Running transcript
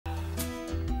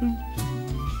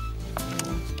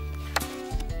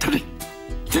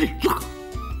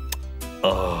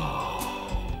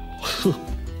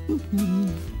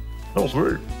That's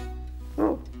me.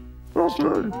 That's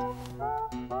me.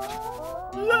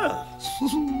 Yes.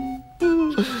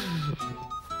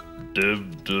 Dim,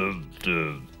 dim,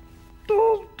 dim.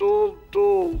 Dum, dum,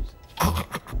 dum.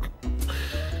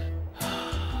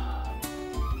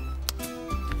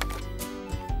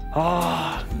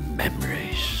 Ah,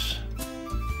 memories.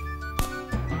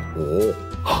 Oh,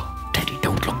 Teddy,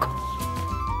 don't look.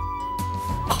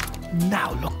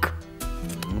 Now look.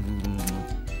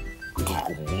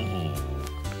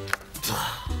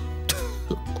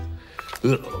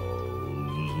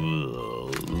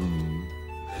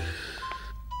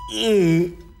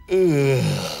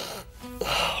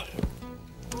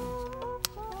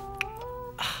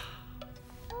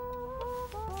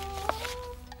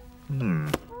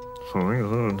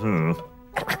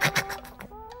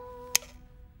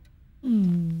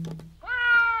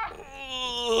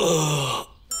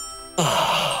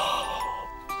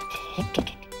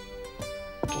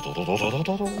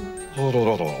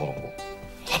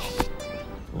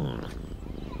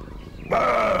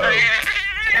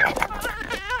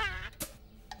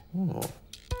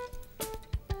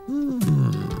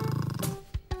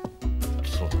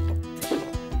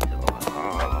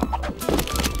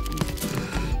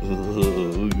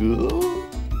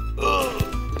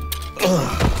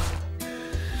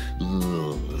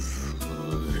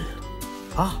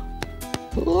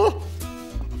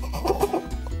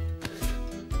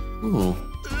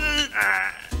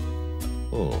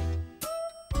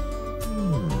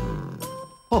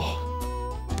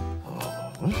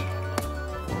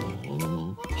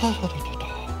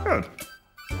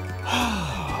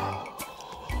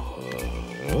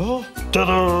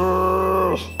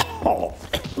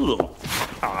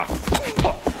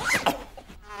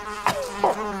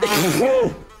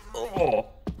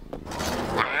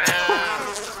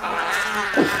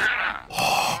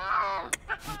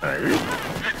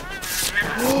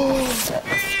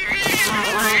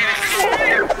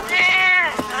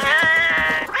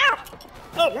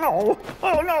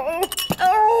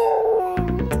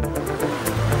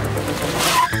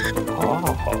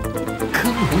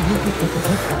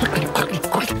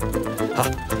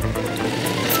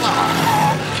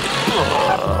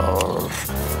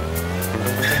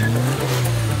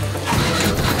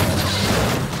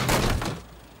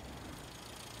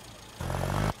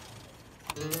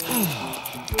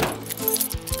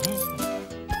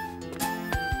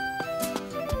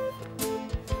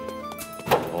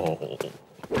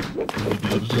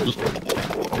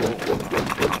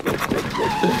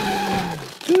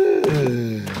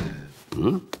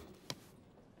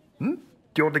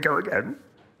 Do you want to go again?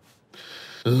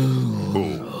 Oh,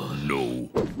 no.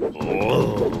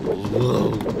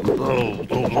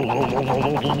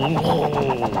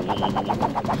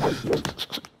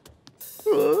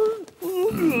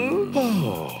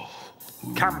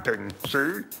 Camping,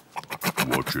 see?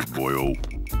 Watch it, boyo.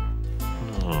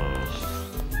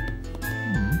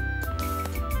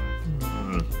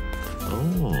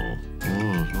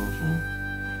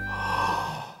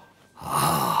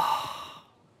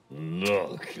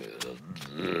 Look at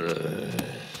this.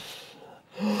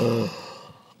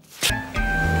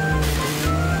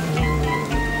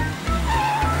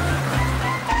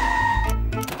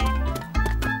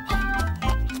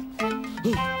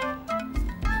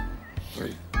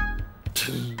 Three,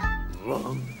 two,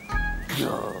 one,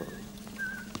 go.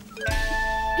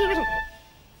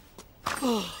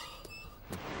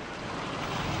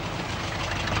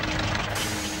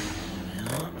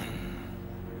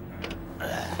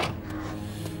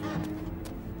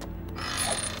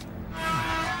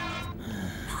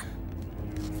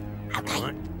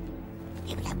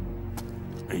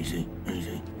 Easy,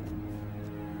 easy.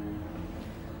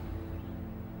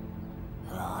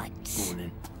 Right.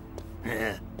 Morning.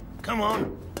 Yeah, come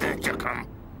on. You come.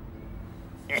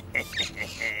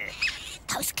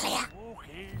 Coast clear.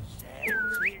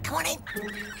 Come on in.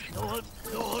 Go on,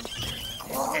 go on.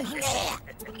 Go on there.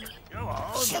 Go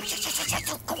on.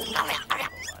 Go on, hurry up, hurry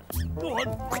up. Go on.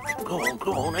 Go on,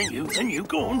 go on. And you,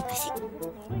 go on. That's it.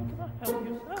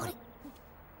 Got it.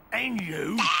 And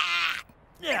you.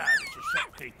 Now, Mr.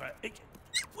 Shopkeeper,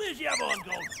 where's the other one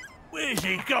gone? Where's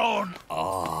he gone?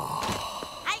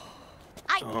 Hey,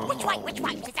 which way?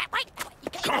 Is that way? You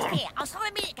get in here. I saw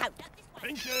him a minute ago. This way.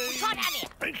 Pinky. We'll try down here.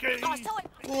 Pinky. I saw him.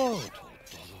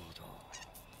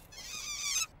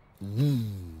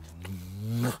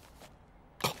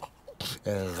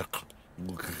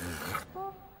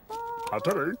 I'll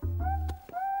tell you.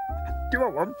 Do you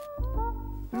want one?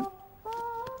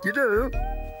 You do?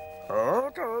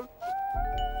 Okay.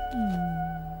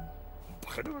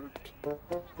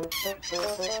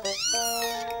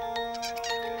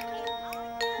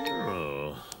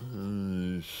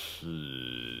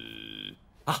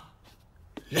 Ah,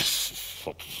 yes.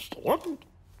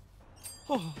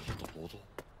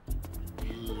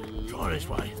 Try this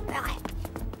way.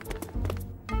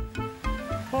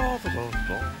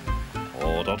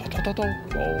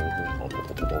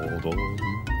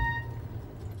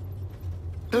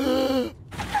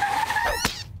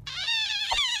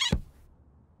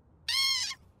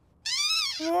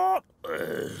 What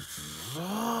is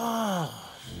that?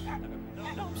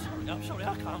 I'm sorry,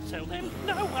 I can't sell them.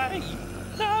 No way.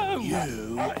 No.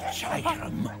 You take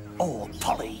them, or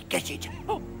Polly get it.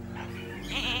 Oh.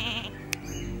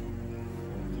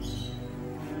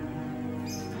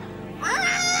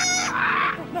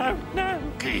 No, no.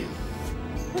 Give.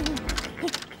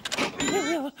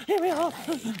 Here we are.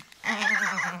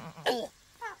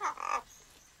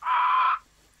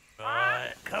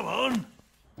 Right, come on.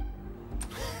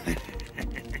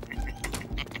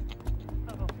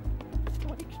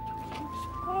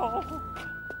 Oh.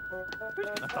 Who's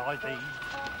gonna buy these?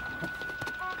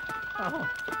 Oh.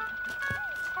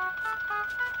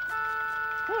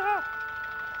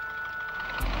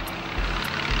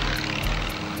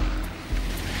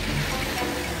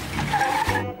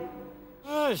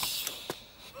 Yes.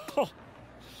 Oh.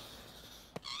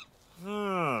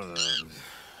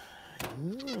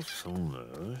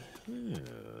 Somewhere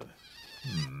here.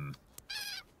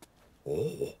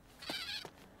 Oh.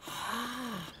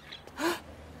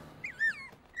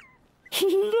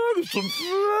 Look, some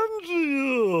friends of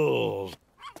yours.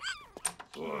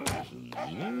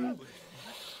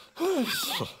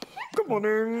 Good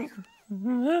morning.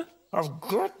 I've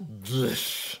got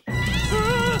this.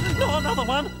 Not another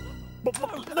one.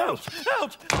 No.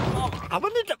 Out! I'm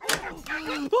gonna need to...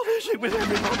 What is it with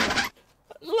everybody?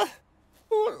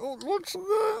 What's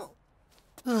that?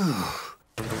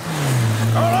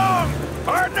 Hold on,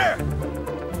 partner.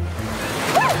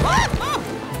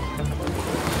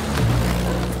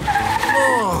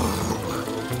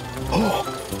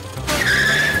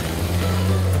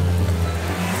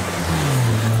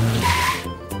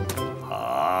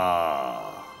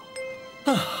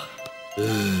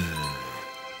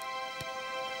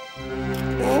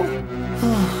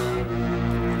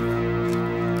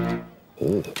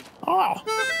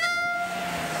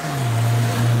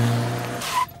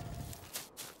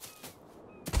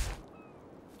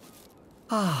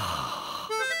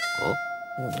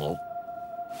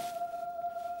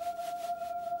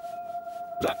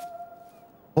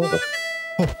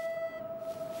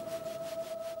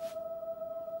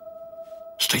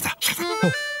 Stay there, stay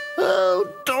there. Oh,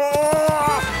 door!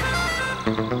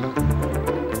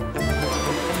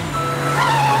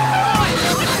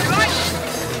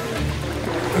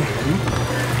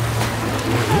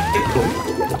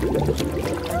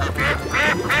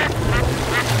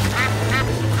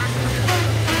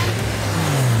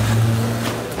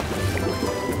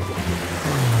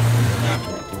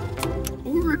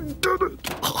 We did it!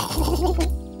 Oh.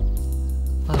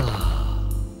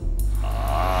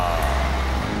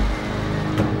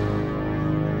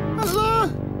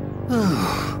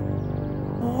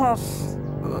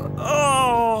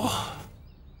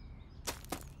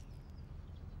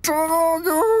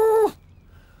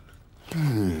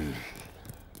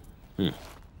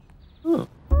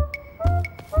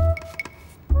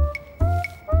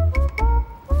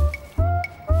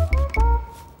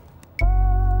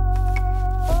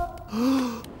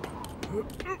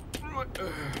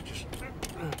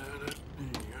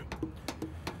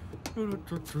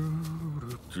 Look at that.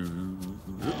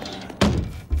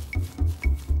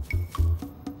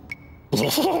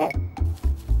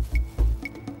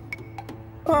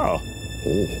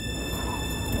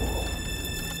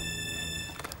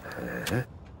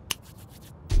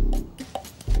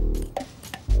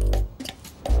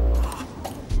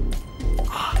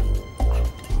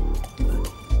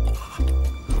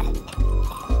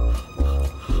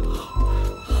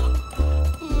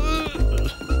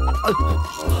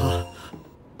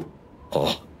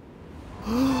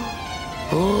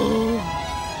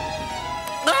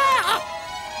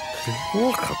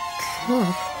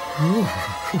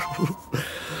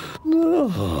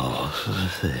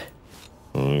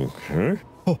 Okay.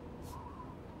 Oh.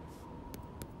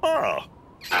 Ah.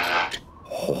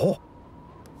 Oh.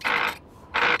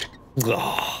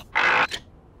 Ah.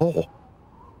 Oh.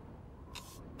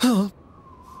 Huh.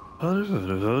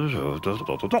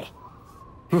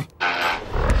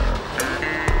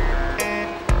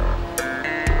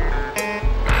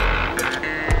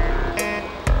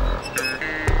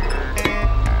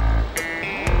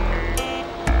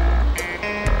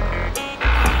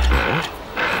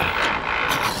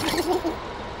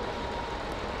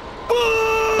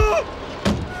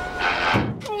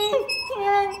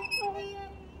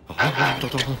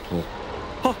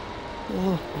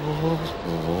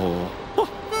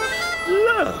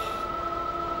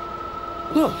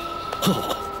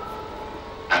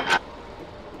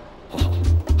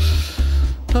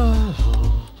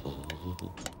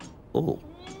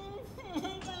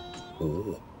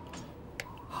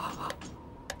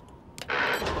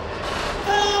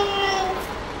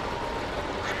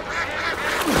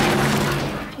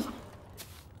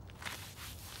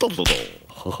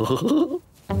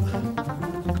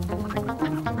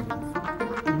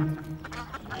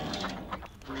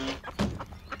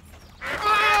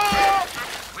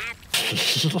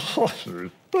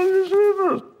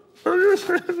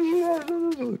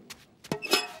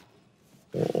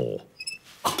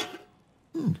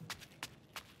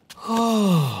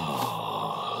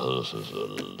 This is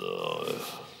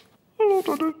alive. Hello,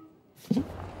 Daddy.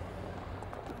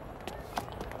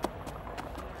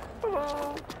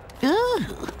 Hello.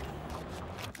 Ooh.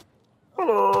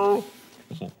 Hello.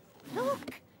 Look.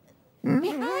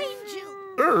 Behind you.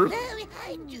 There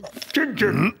behind you. Chin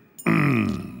Chin.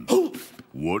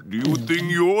 What do you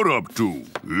think you're up to,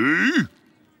 eh?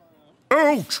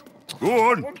 Ouch! Go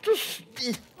on.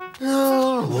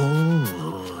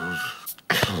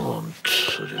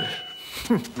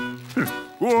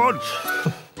 Go on.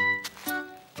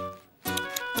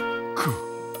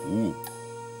 Oh.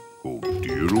 Oh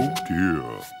dear, oh dear.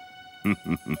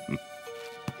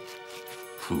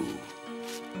 Phew.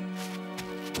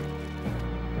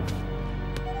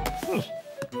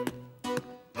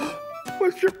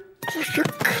 What's your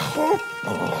coat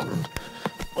on?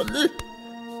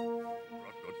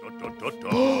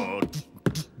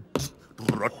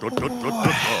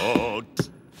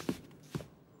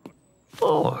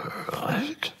 All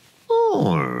right.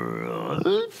 All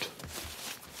right.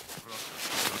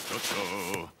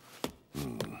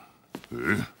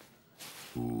 Eh?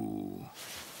 Ooh.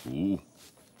 Ooh.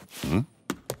 Hmm?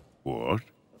 What?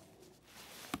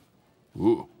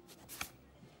 Ooh.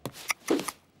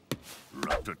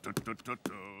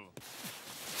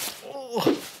 Oh,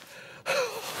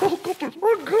 God,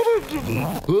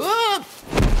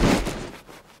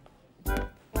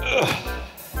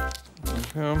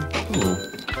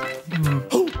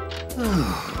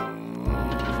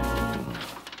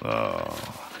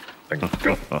 I got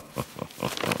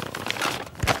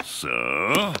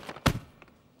Sir?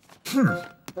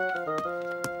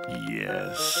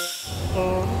 Yes.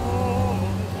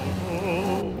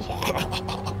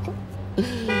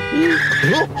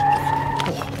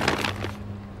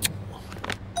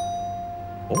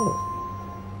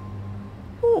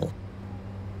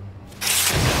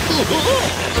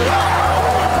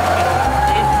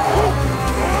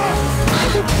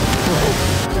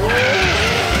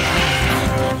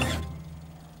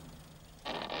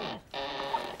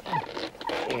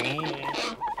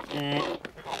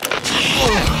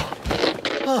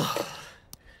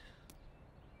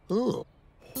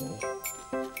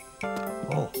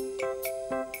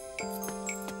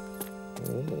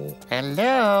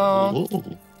 Hello.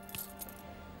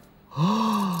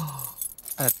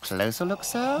 A closer look,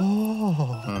 sir?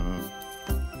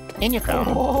 In you come.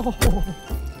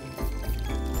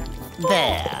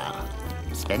 There.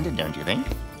 Splendid, don't you think?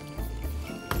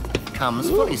 Comes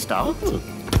fully stocked.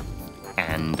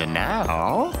 And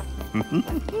now...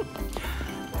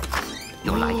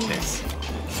 You'll like this.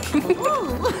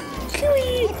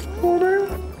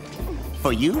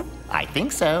 For you? I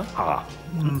think so.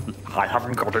 I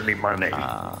haven't got any money.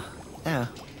 Oh.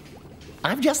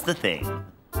 I'm just the thing.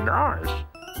 Nice.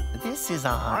 This is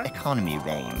our economy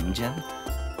range.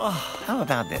 How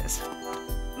about this?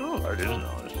 Oh, that is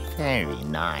nice. Very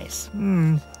nice.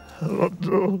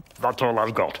 That's all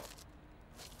I've got.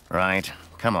 Right,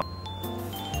 come on.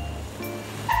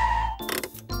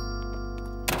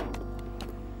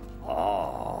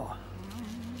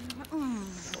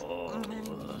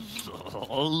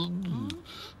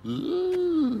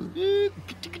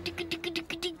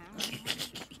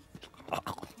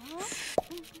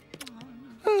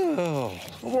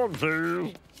 Come on,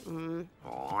 please.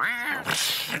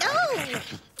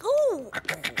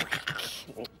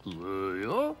 There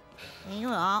you are. You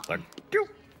are. Thank you.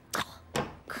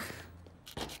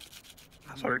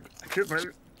 Sorry, excuse me.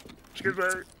 Excuse me.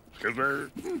 Excuse me.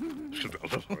 Excuse me. I'm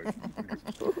so sorry.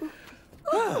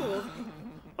 Oh.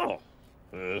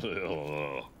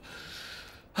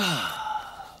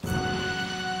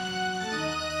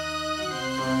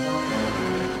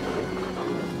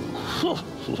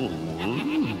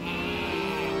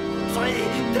 Three,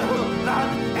 two,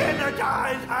 one,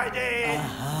 energize, Heidi!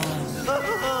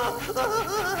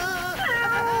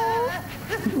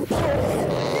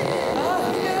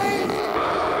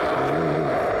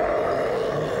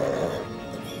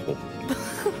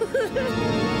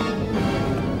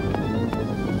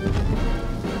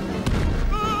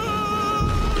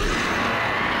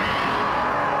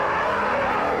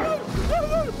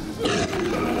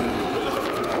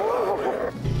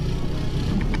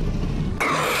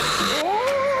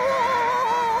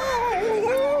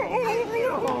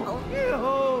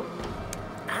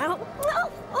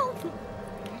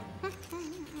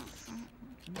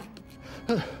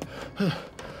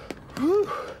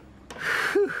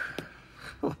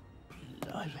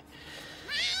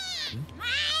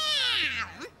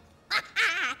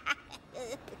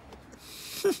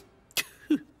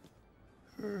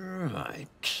 Right.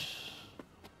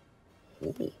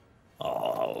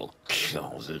 Oh,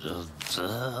 count it as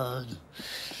done.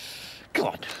 Come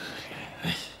on.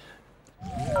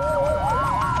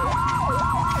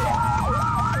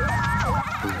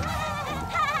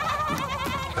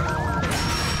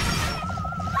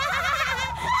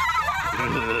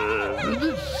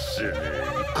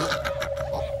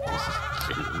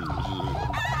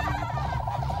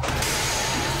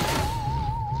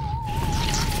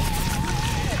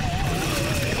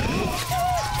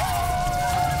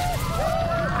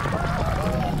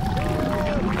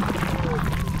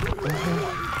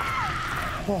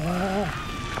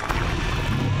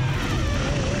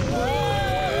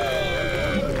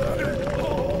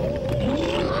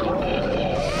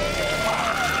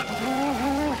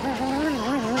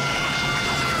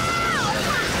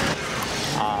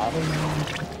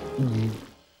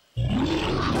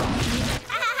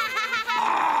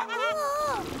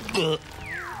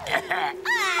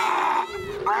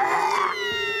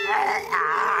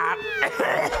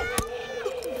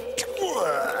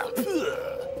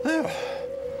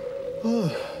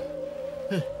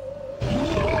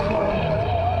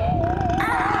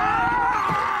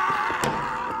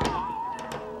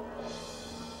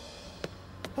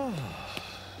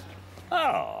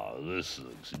 Oh, this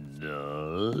looks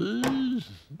nice.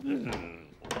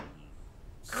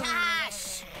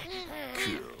 Shush.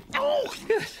 Oh,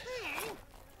 yes.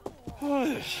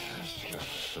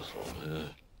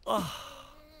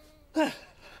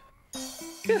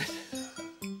 Good.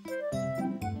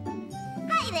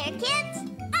 Hi there, kids.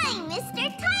 I'm Mr.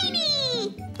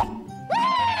 Tiny.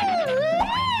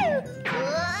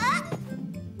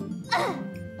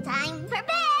 Time for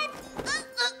bed.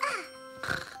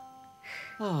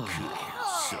 Oh,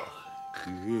 so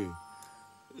good.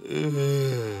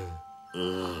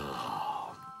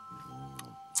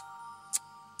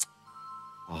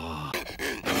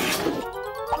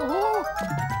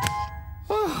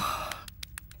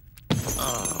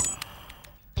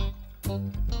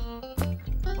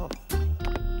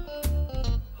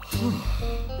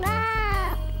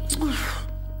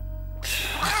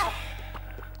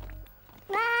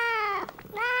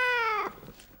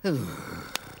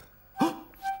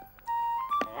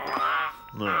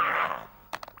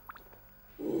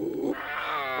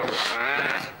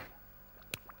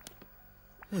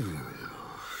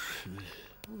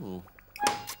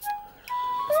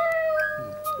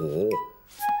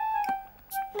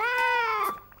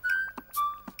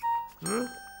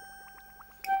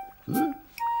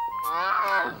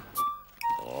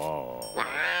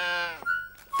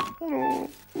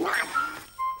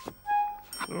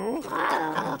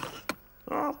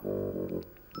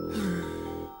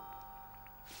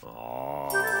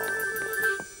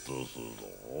 This is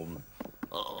on.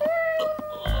 Oh,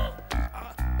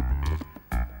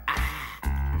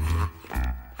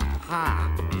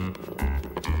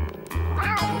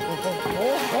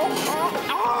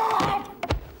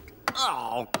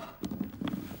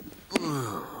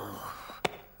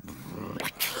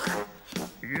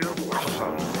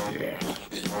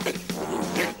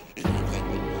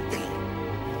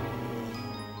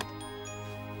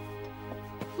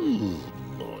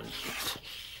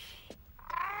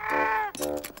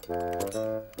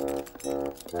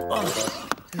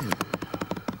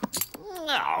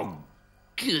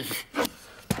 good.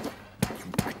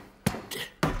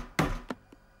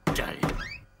 Daddy.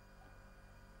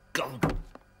 Go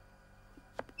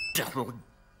down.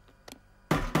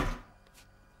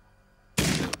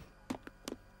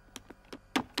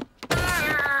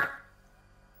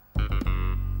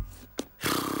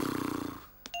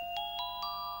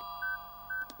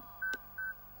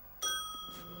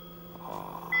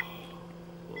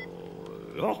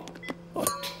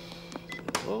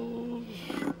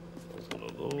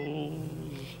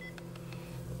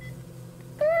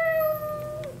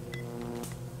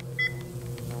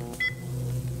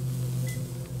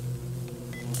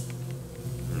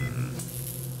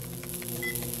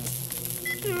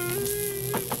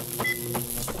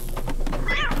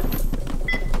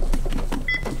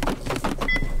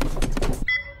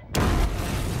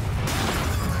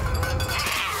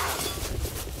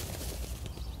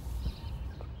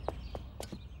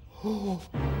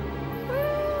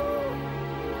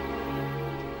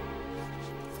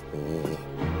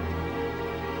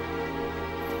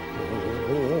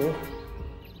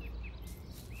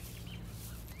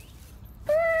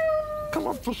 Come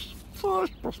on, puss.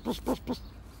 Puss.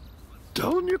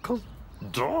 Down you come.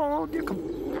 Down you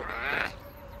come.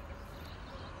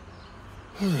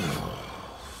 Oh.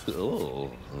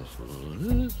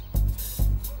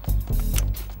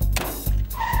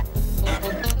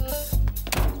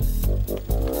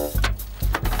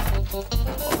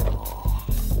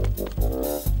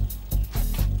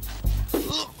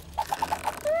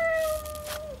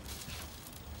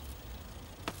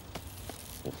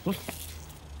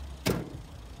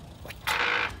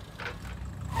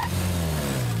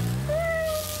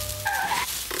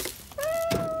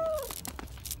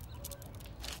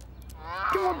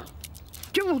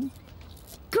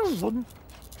 Come on.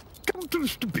 Come to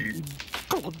Mr. Bean.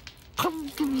 Come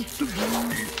to Mr.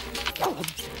 Bean. Come on.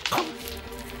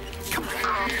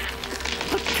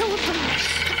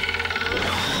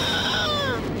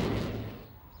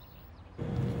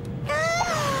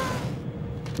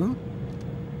 Huh?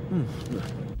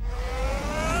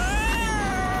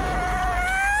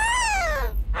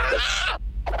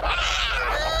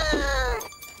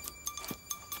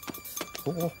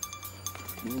 Oh.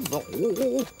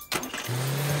 No.